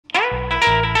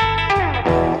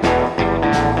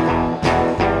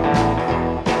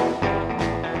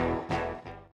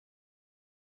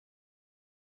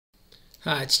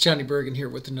Hi, it's Johnny Bergen here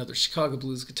with another Chicago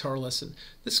Blues guitar lesson.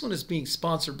 This one is being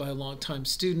sponsored by a longtime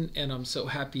student, and I'm so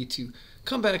happy to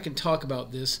come back and talk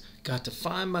about this. Got to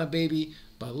Find My Baby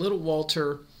by Little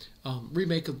Walter,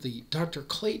 remake of the Dr.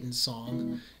 Clayton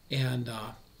song, and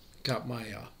got my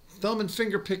thumb and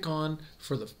finger pick on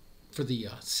for the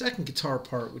second guitar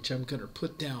part, which I'm going to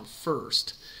put down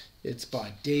first. It's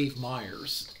by Dave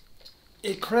Myers.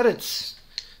 It credits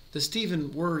the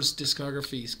Stephen Wurz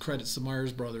discography, credits the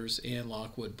Myers brothers and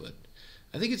Lockwood, but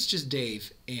I think it's just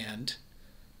Dave and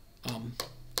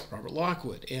Robert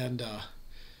Lockwood, and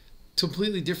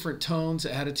completely different tones,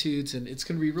 attitudes, and it's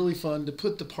going to be really fun to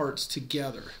put the parts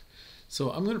together.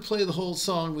 So I'm going to play the whole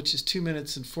song, which is 2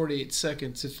 minutes and 48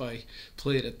 seconds if I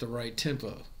play it at the right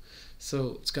tempo.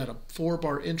 So it's got a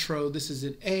 4-bar intro. This is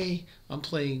an A. I'm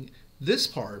playing this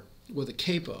part with a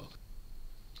capo.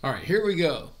 All right, here we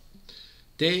go.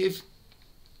 Dave,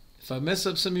 if I mess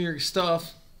up some of your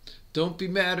stuff, don't be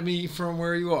mad at me from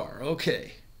where you are.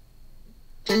 Okay.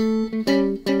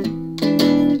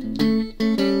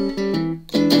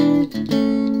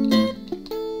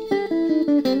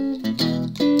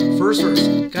 First verse.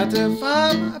 Got to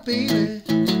find my baby.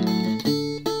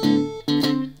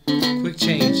 Quick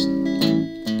change.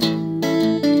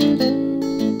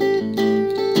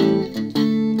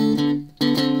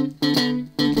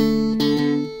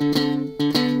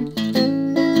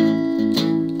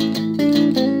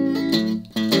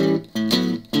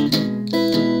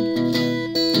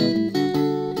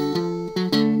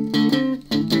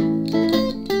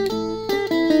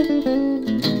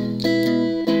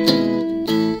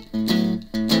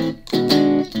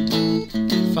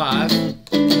 Five.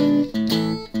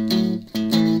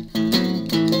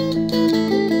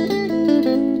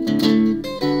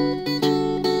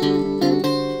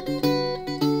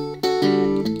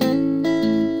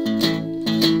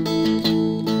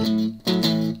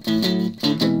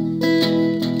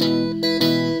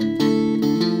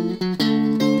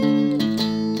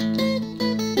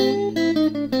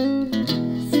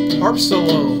 Harp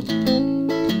solo.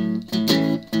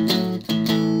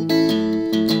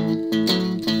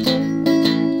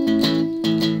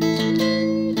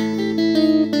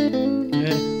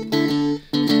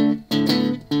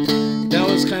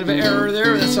 Kind of an error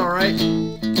there, that's all right.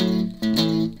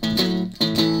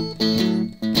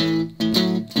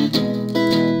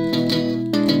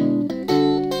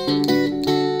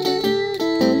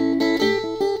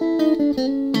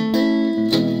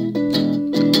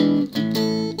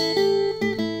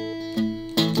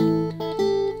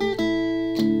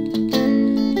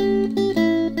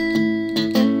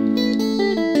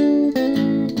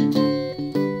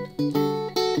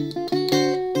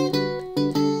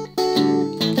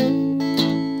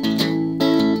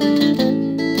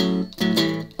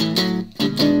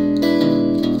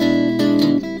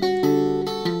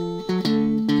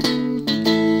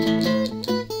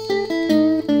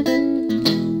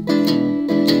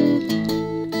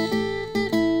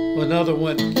 Another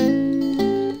one.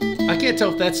 I can't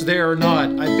tell if that's there or not.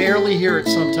 I barely hear it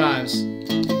sometimes.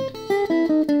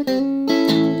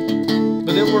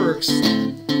 But it works.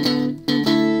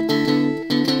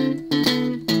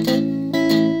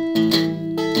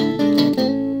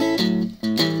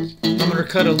 I'm going to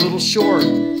cut a little short.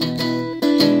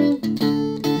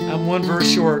 I'm one verse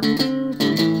short.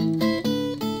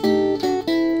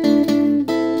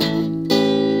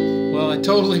 Well, I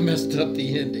totally messed up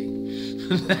the ending.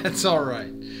 That's all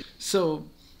right. So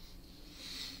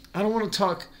I don't want to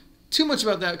talk too much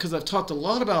about that because I've talked a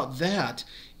lot about that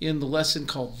in the lesson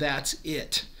called That's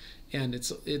It. And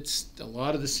it's a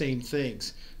lot of the same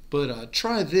things. But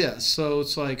try this. So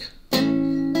it's like...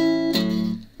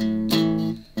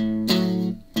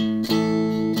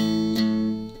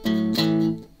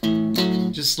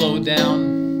 just slow it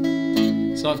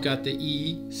down. So I've got the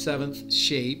E 7th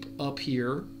shape up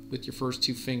here with your first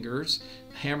two fingers,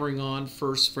 hammering on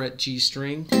 1st fret G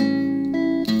string. 2,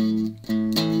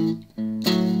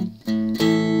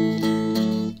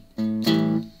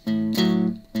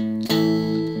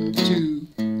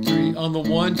 3, on the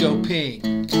 1, go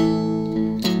ping.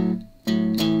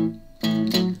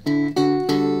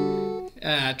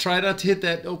 Try not to hit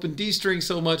that open D string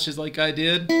so much as like I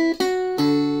did.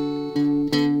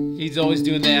 He's always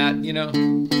doing that, you know.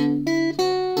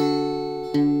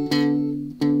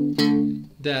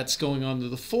 That's going on to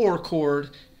the 4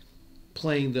 chord,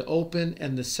 playing the open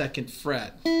and the 2nd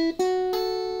fret.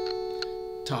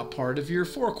 Top part of your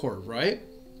 4 chord, right?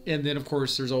 And then, of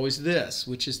course, there's always this,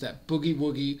 which is that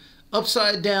boogie-woogie,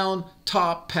 upside-down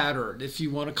top pattern, if you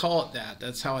want to call it that.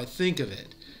 That's how I think of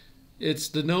it. It's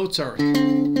the notes are...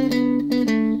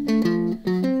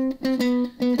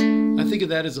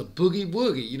 think of that as a boogie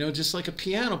woogie, you know, just like a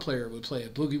piano player would play a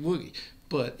boogie woogie.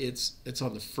 But it's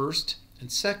on the first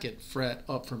and second fret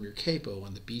up from your capo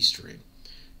on the B string.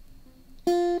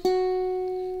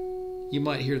 You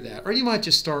might hear that. Or you might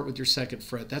just start with your second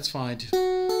fret. That's fine too.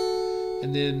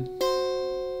 And then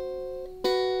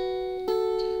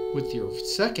with your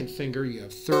second finger, you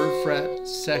have third fret,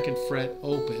 second fret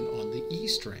open on the E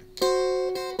string.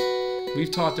 We've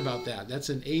talked about that. That's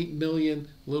in 8 million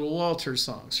Little Walter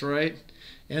songs, right?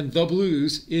 And the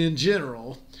blues in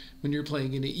general when you're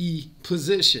playing in the E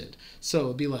position. So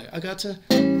it'd be like, I got to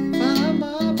find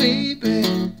my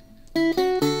baby.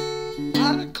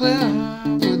 I declare I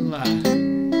wouldn't lie.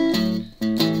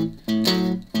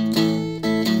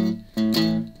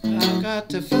 I got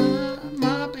to find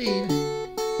my baby.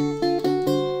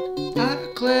 I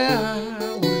declare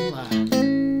I wouldn't lie.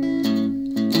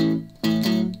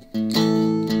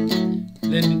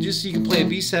 Then just you can play a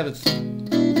B7th.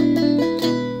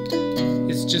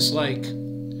 It's just like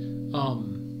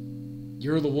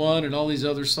You're the One and all these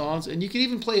other songs. And you can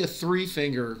even play a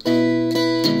three-finger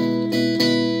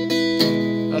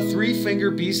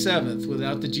B7th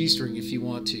without the G string if you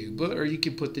want to. Or you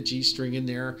can put the G string in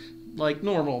there like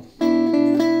normal.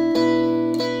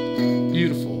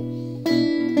 Beautiful.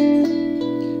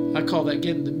 I call that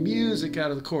getting the music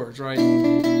out of the chords, right?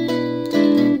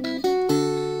 And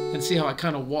see how I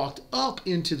kind of walked up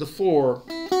into the 4.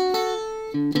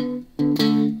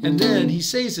 And then he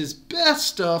saves his best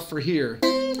stuff for here.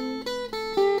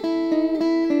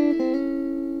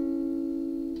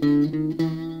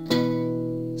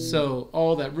 So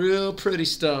all that real pretty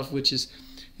stuff, which is,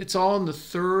 it's all in the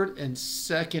third and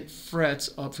second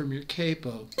frets up from your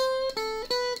capo.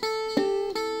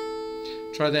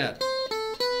 Try that.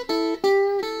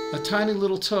 A tiny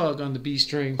little tug on the B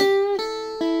string.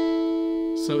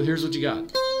 So here's what you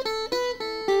got.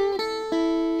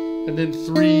 And then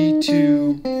 3,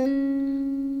 2,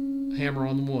 hammer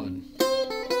on the 1.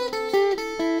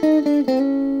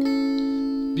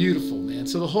 Beautiful, man.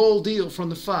 So the whole deal from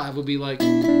the 5 would be like,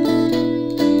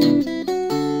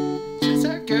 since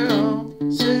that girl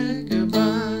said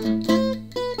goodbye.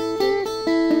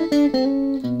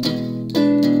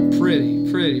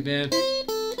 Pretty, pretty, man.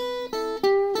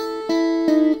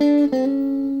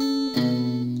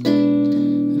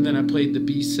 And then I played the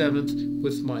B7th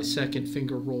with my second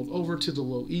finger rolled over to the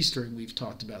low E string. We've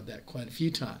talked about that quite a few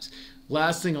times.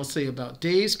 Last thing I'll say about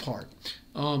Dave's part,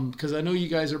 because I know you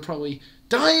guys are probably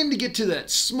dying to get to that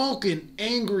smoking,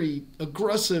 angry,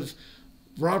 aggressive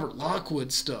Robert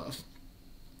Lockwood stuff.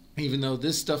 Even though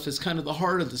this stuff is kind of the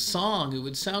heart of the song, it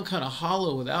would sound kind of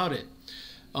hollow without it.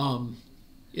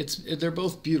 They're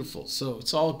both beautiful, so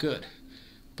it's all good.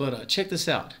 But check this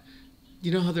out.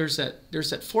 You know how there's that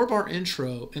 4-bar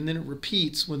intro, and then it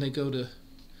repeats when they go to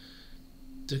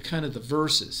kind of the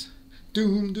verses.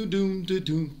 Doom do doom do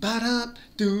doom ba da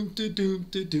doom do doom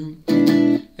do doom,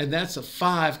 and that's a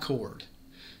 5 chord.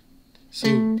 So,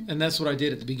 and that's what I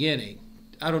did at the beginning.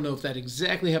 I don't know if that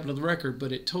exactly happened on the record,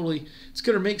 but it's going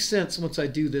to make sense once I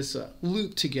do this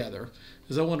loop together,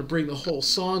 because I want to bring the whole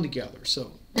song together.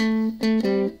 So.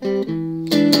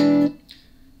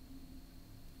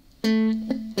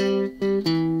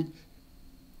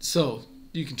 So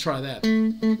you can try that.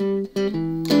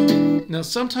 Now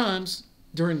sometimes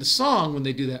during the song when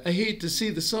they do that, I hate to see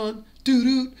the sun,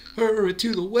 doo-doo, hurry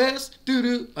to the west,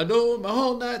 doo-doo, I know my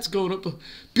whole night's going to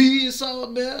be a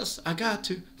solid mess, I got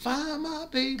to find my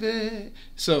baby.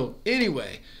 So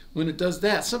anyway, when it does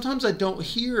that, sometimes I don't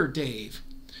hear Dave.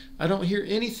 I don't hear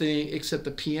anything except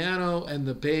the piano and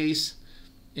the bass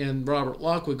and Robert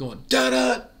Lockwood going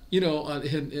da-da, you know,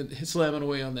 and slamming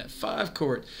away on that 5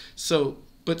 chord. So,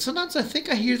 but sometimes I think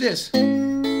I hear this.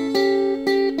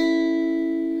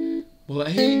 Well, I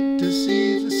hate to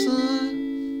see the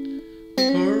sun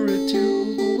hurry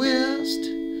to the west.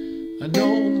 I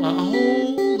know my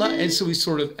whole life. And so he's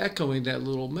sort of echoing that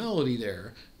little melody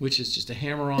there, which is just a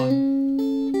hammer on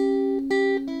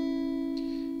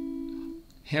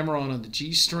the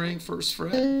G string, first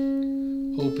fret,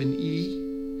 open E,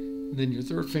 and then your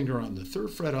third finger on the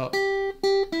 3rd fret up.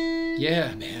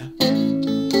 Yeah, man.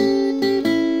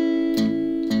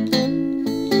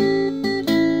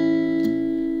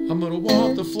 I'm gonna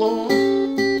walk the floor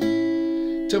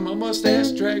till my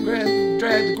mustache drag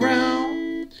the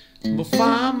ground. I'm gonna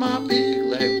find my big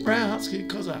leg brown skin,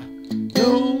 cause I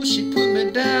know she put me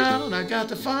down. I got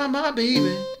to find my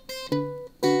baby.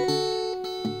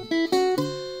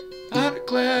 I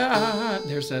declare.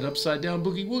 There's that upside down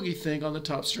boogie woogie thing on the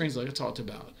top strings like I talked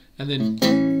about. And then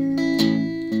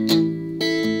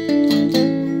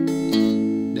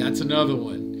that's another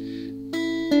one.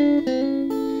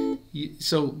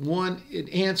 So one, it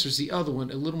answers the other one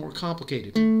a little more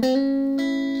complicated.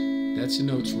 That's the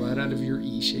notes right out of your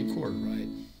E-shaped chord, right?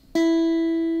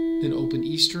 Then open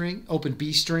B string,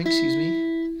 excuse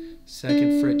me.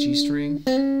 2nd fret G string.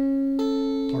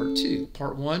 Part 2.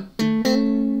 Part 1.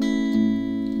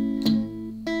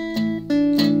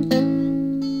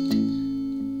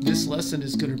 This lesson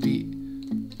is going to be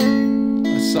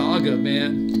a saga,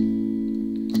 man.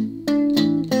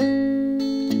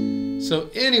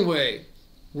 So anyway,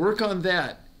 work on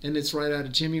that. And it's right out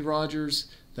of Jimmy Rogers,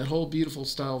 that whole beautiful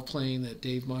style of playing that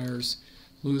Dave Myers,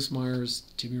 Louis Myers,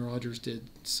 Jimmy Rogers did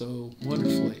so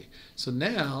wonderfully. So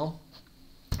now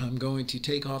I'm going to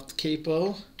take off the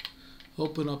capo,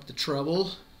 open up the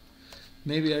treble.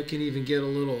 Maybe I can even get a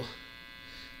little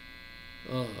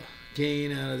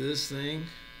gain out of this thing.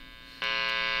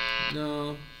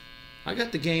 No, I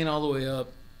got the gain all the way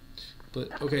up,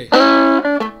 but okay.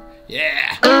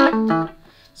 Yeah.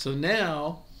 So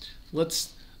now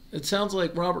it sounds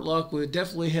like Robert Lockwood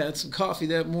definitely had some coffee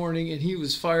that morning, and he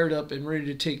was fired up and ready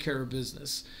to take care of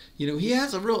business. You know, he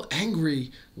has a real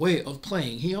angry way of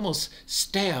playing. He almost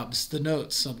stabs the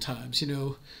notes sometimes, you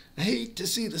know. I hate to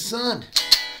see the sun.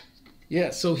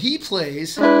 Yeah, so he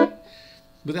plays,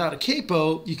 without a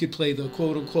capo, you could play the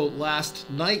quote-unquote last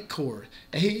night chord.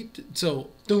 I hate, so,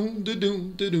 doom, da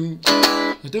doom, da doom,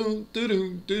 doom, da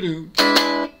doom, da doom.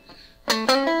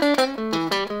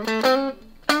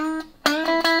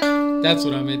 That's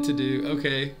what I meant to do.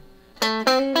 Okay.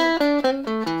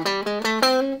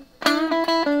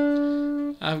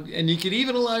 And you can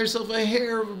even allow yourself a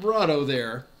hair of vibrato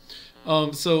there.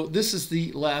 So this is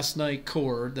the last night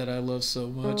chord that I love so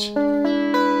much.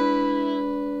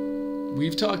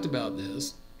 We've talked about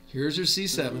this. Here's your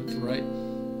C7th, right?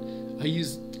 I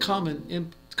use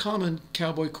common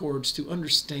cowboy chords to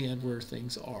understand where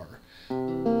things are.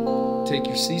 Take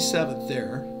your C7th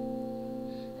there.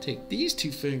 Take these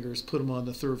 2 fingers, put them on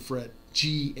the 3rd fret,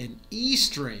 G and E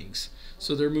strings,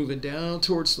 so they're moving down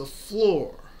towards the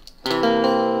floor.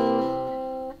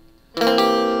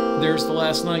 There's the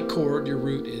last night chord. Your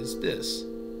root is this.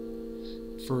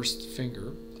 1st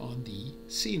finger on the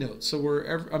C note. So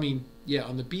wherever, on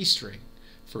the B string,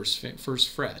 first fret, 1st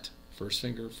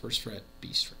finger, 1st fret,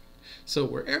 B string. So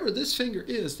wherever this finger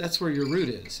is, that's where your root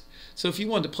is. So if you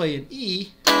wanted to play an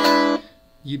E,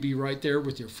 you'd be right there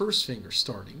with your 1st finger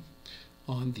starting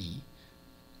on the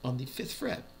 5th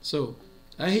fret. So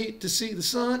I hate to see the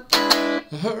sun, I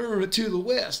hurry to the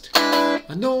west.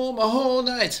 I know my whole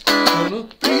night's gonna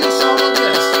be a song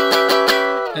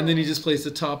best. And then he just plays the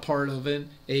top part of an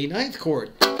A 9th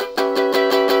chord.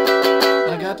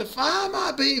 I got to find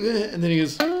my baby, and then he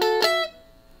goes.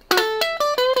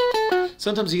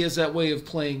 Sometimes he has that way of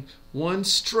playing one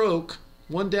stroke,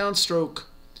 one downstroke,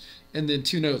 and then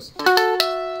 2 notes.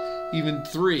 Even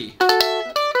 3.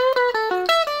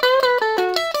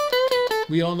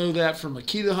 We all know that from A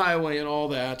Key to the Highway and all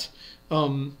that.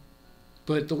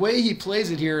 But the way he plays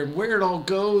it here and where it all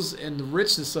goes and the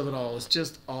richness of it all is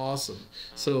just awesome.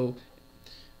 So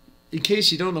in case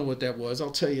you don't know what that was,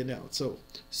 I'll tell you now. So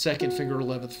 2nd finger,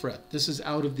 11th fret. This is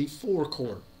out of the 4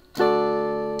 chord.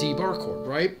 D bar chord,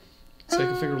 right?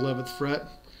 2nd finger, 11th fret.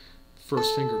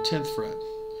 1st finger, 10th fret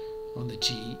on the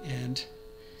G and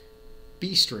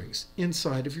B strings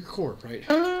inside of your chord, right?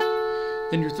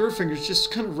 Then your 3rd finger is just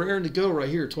kind of raring to go right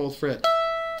here, 12th fret.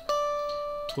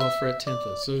 12th fret,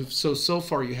 10th. So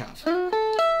far you have.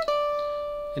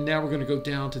 And now we're going to go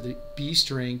down to the B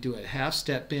string, do a half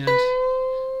step bend,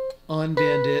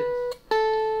 unbend it.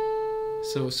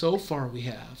 So far we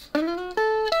have.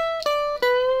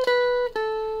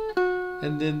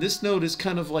 And then this note is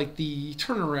kind of like the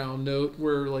turnaround note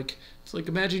where it's like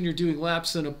imagine you're doing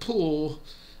laps in a pool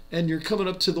and you're coming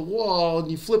up to the wall and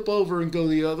you flip over and go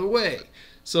the other way.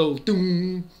 So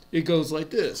doom, it goes like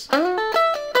this.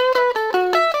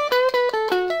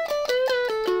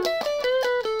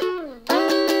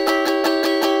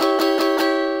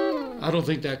 I don't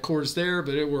think that chord's there,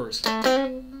 but it works.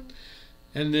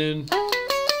 And then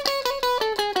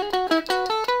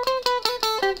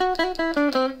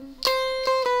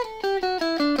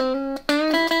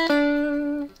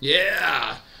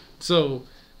yeah. So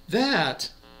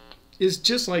that is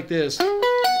just like this.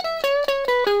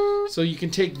 So you can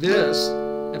take this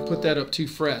and put that up 2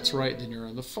 frets, right? Then you're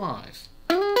on the 5.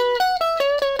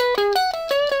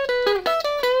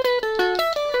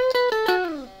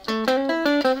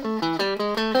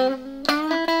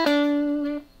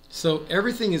 So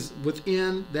everything is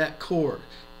within that chord,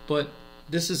 but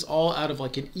this is all out of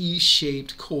like an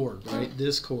E-shaped chord, right?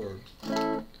 This chord.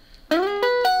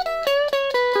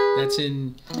 That's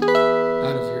in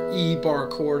out of your E bar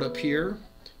chord up here,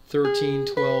 13,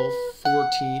 12,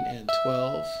 14, and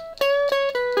 12.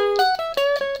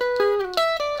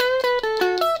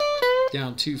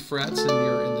 Down 2 frets and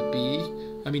you're in the B.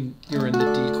 I mean, you're in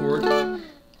the D chord. And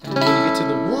when you get to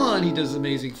the 1, he does an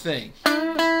amazing thing.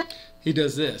 He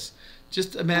does this.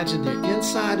 Just imagine the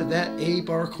inside of that A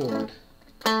bar chord.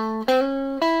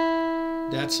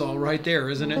 That's all right there,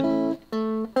 isn't it?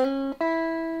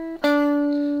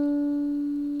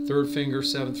 3rd finger,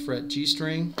 7th fret G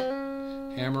string.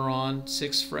 Hammer on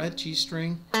 6th fret G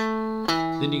string.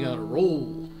 Then you got to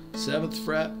roll 7th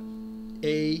fret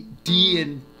A, D,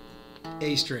 and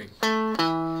A string.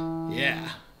 Yeah.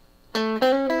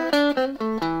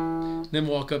 Then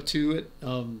walk up to it,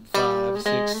 5,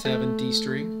 6, 7 D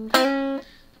string.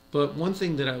 But one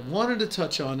thing that I wanted to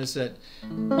touch on is that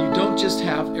you don't just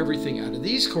have everything out of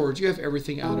these chords, you have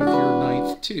everything out of your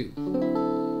 9th too.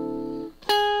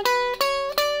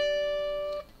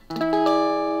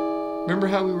 Remember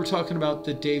how we were talking about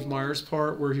the Dave Myers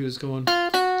part where he was going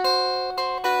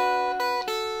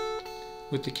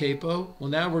with the capo? Well,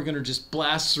 now we're going to just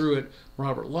blast through it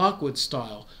Robert Lockwood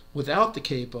style without the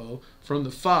capo from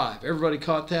the 5. Everybody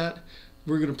caught that?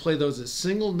 We're going to play those as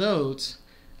single notes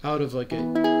out of like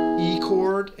a E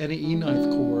chord and an E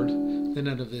 9th chord, then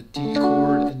out of a D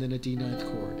chord and then a D 9th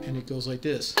chord. And it goes like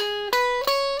this. I'm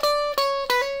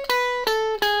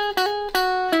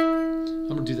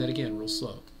going to do that again real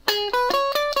slow.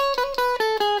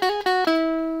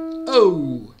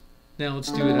 Oh! Now let's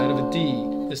do it out of a D.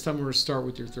 This time we're going to start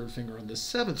with your 3rd finger on the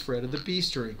 7th fret of the B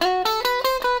string.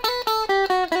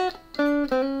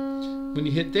 When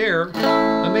you hit there,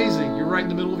 amazing, you're right in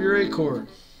the middle of your A chord.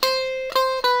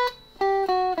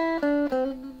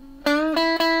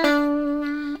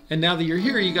 And now that you're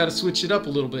here, you got to switch it up a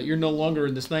little bit. You're no longer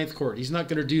in this 9th chord. He's not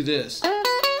going to do this.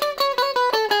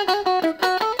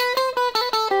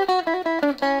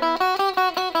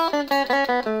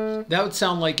 That would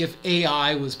sound like if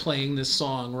AI was playing this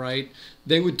song, right?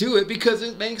 They would do it because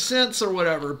it makes sense or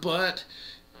whatever. But,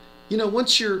 you know,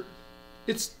 once you're,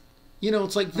 it's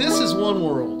like this is one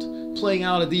world playing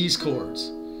out of these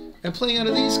chords. And playing out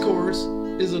of these chords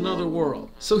is another world.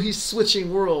 So he's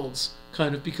switching worlds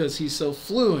kind of because he's so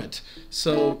fluent.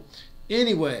 So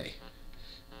anyway,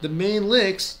 the main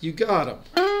licks, you got them.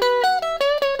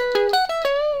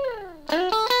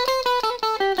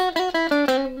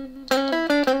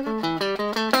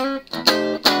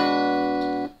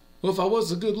 Well, if I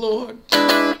was a good Lord,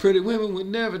 pretty women would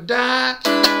never die.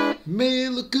 You may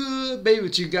look good, baby,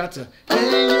 but you got to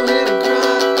hang your head and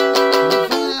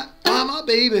cry. Why, my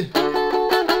baby,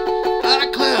 I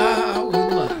declare with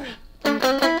lie.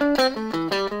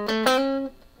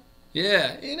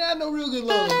 Yeah, ain't that no real good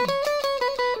Lord?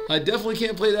 I definitely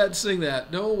can't play that and sing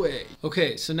that. No way.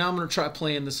 Okay, so now I'm going to try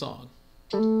playing the song.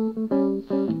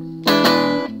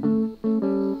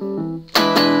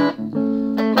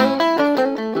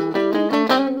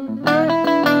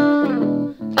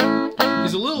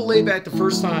 He's a little laid back the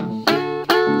first time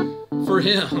for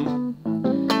him.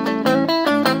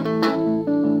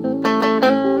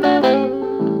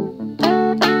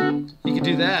 You can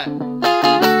do that.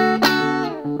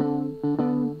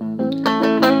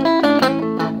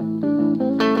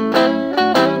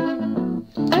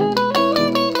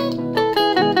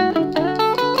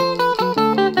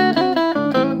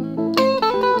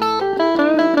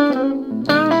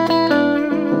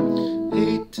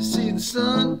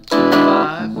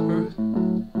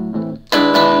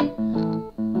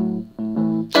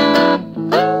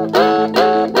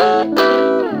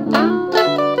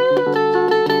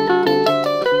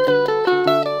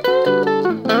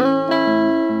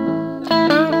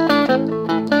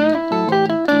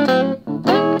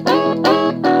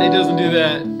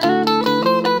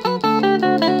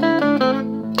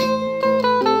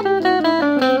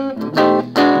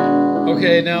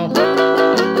 Okay, now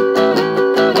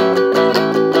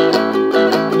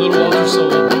little Walter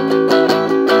solo.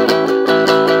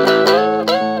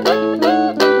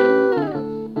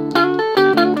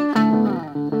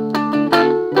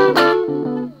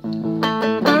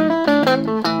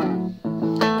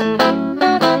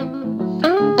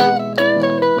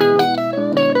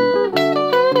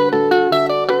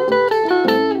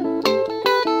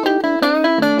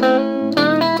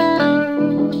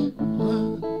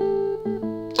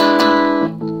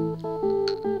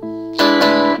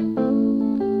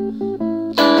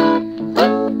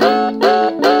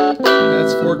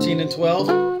 That's 14 and 12.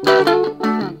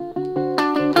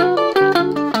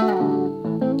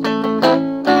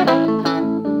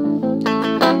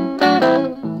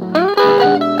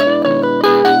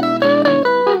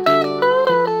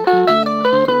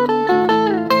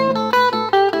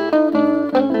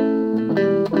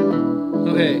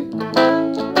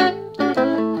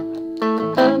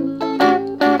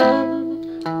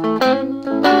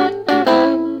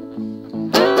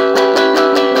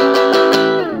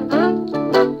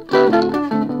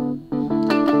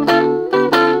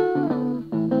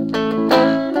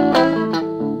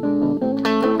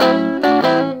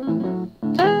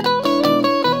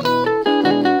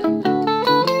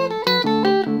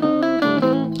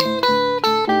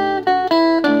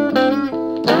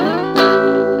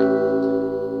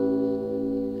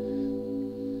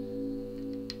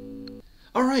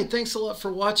 thanks a lot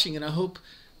for watching, and I hope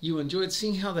you enjoyed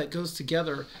seeing how that goes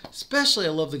together. Especially, I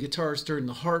love the guitars during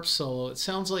the harp solo. It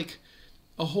sounds like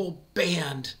a whole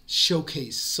band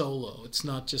showcase solo. It's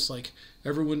not just like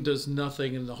everyone does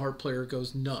nothing and the harp player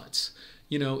goes nuts.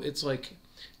 You know, it's like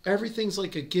everything's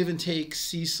like a give and take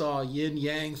seesaw yin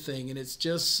yang thing, and it's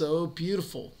just so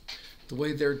beautiful the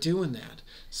way they're doing that.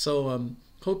 So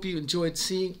hope you enjoyed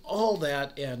seeing all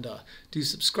that, and do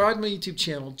subscribe to my YouTube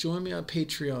channel. Join me on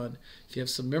Patreon. If you have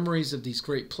some memories of these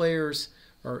great players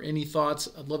or any thoughts,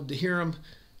 I'd love to hear them.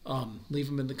 Leave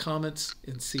them in the comments,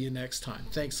 and see you next time.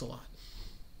 Thanks a lot.